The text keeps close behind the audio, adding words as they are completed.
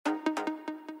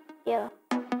Yeah.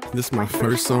 This is my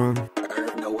first song.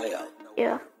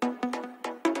 Yeah.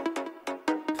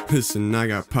 Listen, I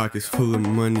got pockets full of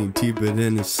money, deeper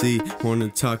than the sea. Wanna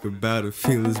talk about the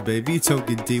feelings, baby, don't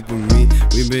get deep with me.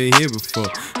 We been here before,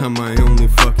 I'm my only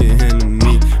fucking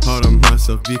enemy. Hard on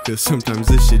myself because sometimes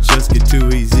this shit just get too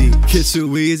easy. Get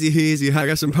too easy, I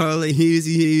got some parlay,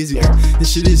 easy.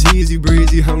 This shit is easy,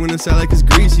 breezy, I'm gonna sound like it's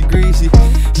greasy.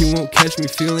 You won't catch me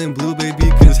feeling blue, baby,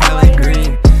 cause I like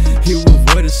green. You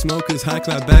avoid the smoke cause I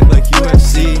clap back like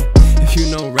UFC. If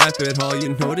you know rap at all, you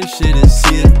know this shit is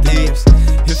Sea of Thieves.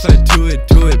 If I do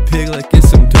it big like it's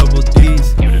some double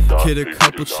D's. Get a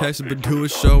couple checks but do a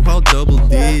show, I'll double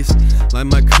D's. Light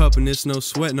my cup and it's no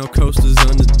sweat, no coasters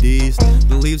on the D's.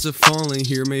 The leaves are falling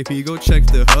here, maybe go check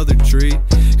the other tree.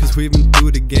 Cause we've been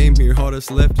through the game here, all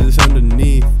that's left is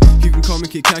underneath. You can call me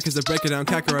Kit Kat cause I break it down,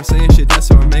 Kakara saying shit, that's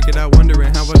how I make it out.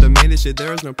 Wondering how I made this shit,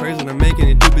 there is no praise when I'm making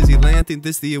it. Too busy laying, think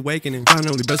this the awakening.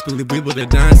 Finally, best believe we will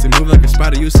dance and move like a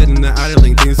spider. You sitting there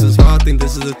idling, things is hard, think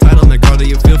this is a title. Like all that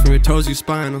you feel from your toes, you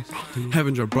spinal.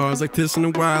 Haven't dropped bars like this in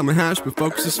a while, my hash but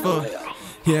focus is full.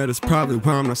 Yeah, that's probably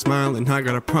why I'm not smiling. I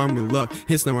got a problem with luck,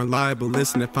 it's not reliable.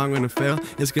 Listen, if I'm gonna fail,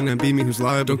 it's gonna be me who's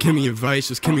liable. Don't give me advice,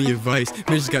 just give me advice.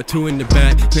 Bitches got two in the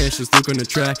back, man, just look on the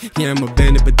track. Yeah, I'm a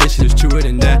bandit, but this shit is truer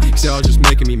than that. Cause y'all just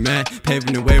making me mad,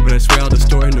 paving the way, but I swear I'll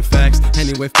distort the facts.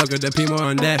 Anyway, fuck it, be more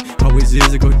on that. Always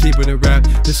is, it go deeper than rap.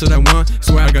 This what I want,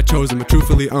 swear I got chosen, but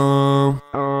truthfully,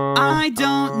 I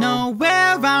don't know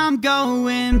where I'm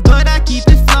going, but I keep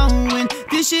it flowing.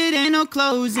 This shit ain't no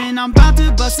closing, I'm about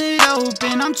to bust it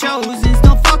open. I'm chosen,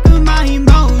 don't fuck with my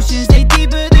emotions. They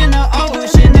deeper than the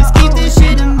ocean, let's keep this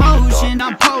shit in motion.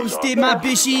 I'm posted, my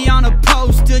bitch she on a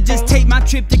poster. Just take my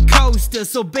trip to Costa,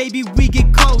 so baby we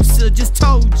get closer. Just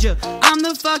told ya, I'm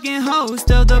the fucking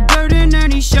host of the Bird and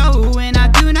Ernie show. And I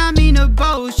do not mean to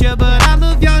boast ya, but I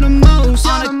love y'all the most.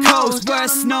 On the coast where it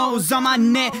snows on my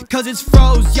neck cause it's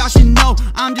froze. Y'all should know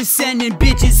I'm just sending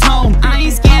bitches home. I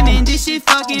ain't scamming, this shit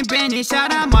fucking branded.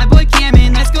 Shout out my boy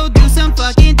Cameron, let's go do some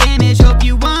fucking damage. Hope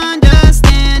you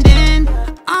understanding.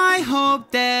 I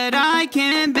hope that I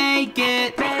can make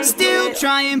it. Still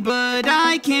trying but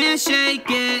I can't shake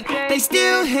it. They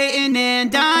still hating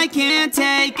and I can't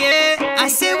take it. I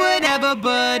say whatever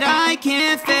but I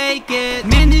can't fake it.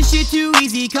 Man, this shit too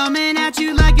easy, coming at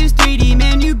you like it's 3D.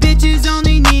 Man, you bitches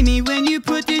only need me when you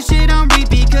put this shit on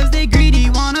repeat. Cause they greedy,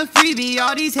 want a freebie.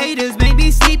 All these haters make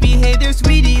me sleepy. Hey there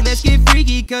sweetie, let's get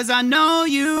freaky cause I know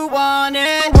you want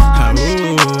it.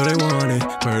 Ooh, they want it,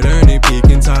 but Ernie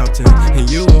peaking top 10. And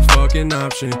you a fucking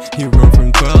option. You run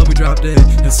from 12, we dropped it.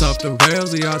 It's off the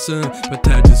rails, we awesome. But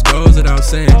that just goes without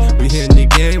saying. We hitting the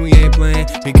game, we ain't playing.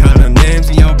 We got our names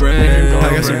in your brain.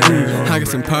 I got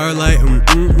some power like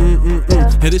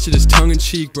Hey, this shit is tongue in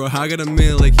cheek, bro. I got a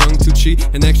meal like Young Too Cheap.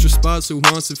 An extra spots who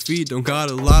wants to feed. Don't got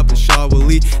a lot, but y'all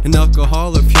will eat. And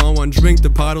alcohol if y'all want drink. The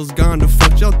bottle's gone, the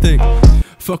fuck y'all think?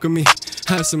 Fuck with me,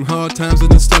 have some hard times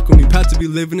and then stuck with me. Pat to be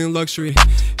living in luxury.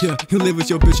 Yeah, you live with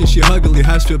your bitch and she ugly.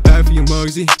 I feel bad for you,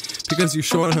 Mugsy, because you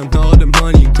short on all the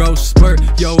money. Gross spurt,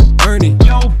 yo Ernie,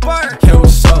 yo Bert, yo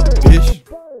what's up, bitch?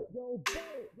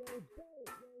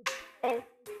 Hey.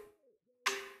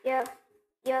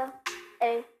 Yeah.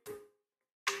 Hey.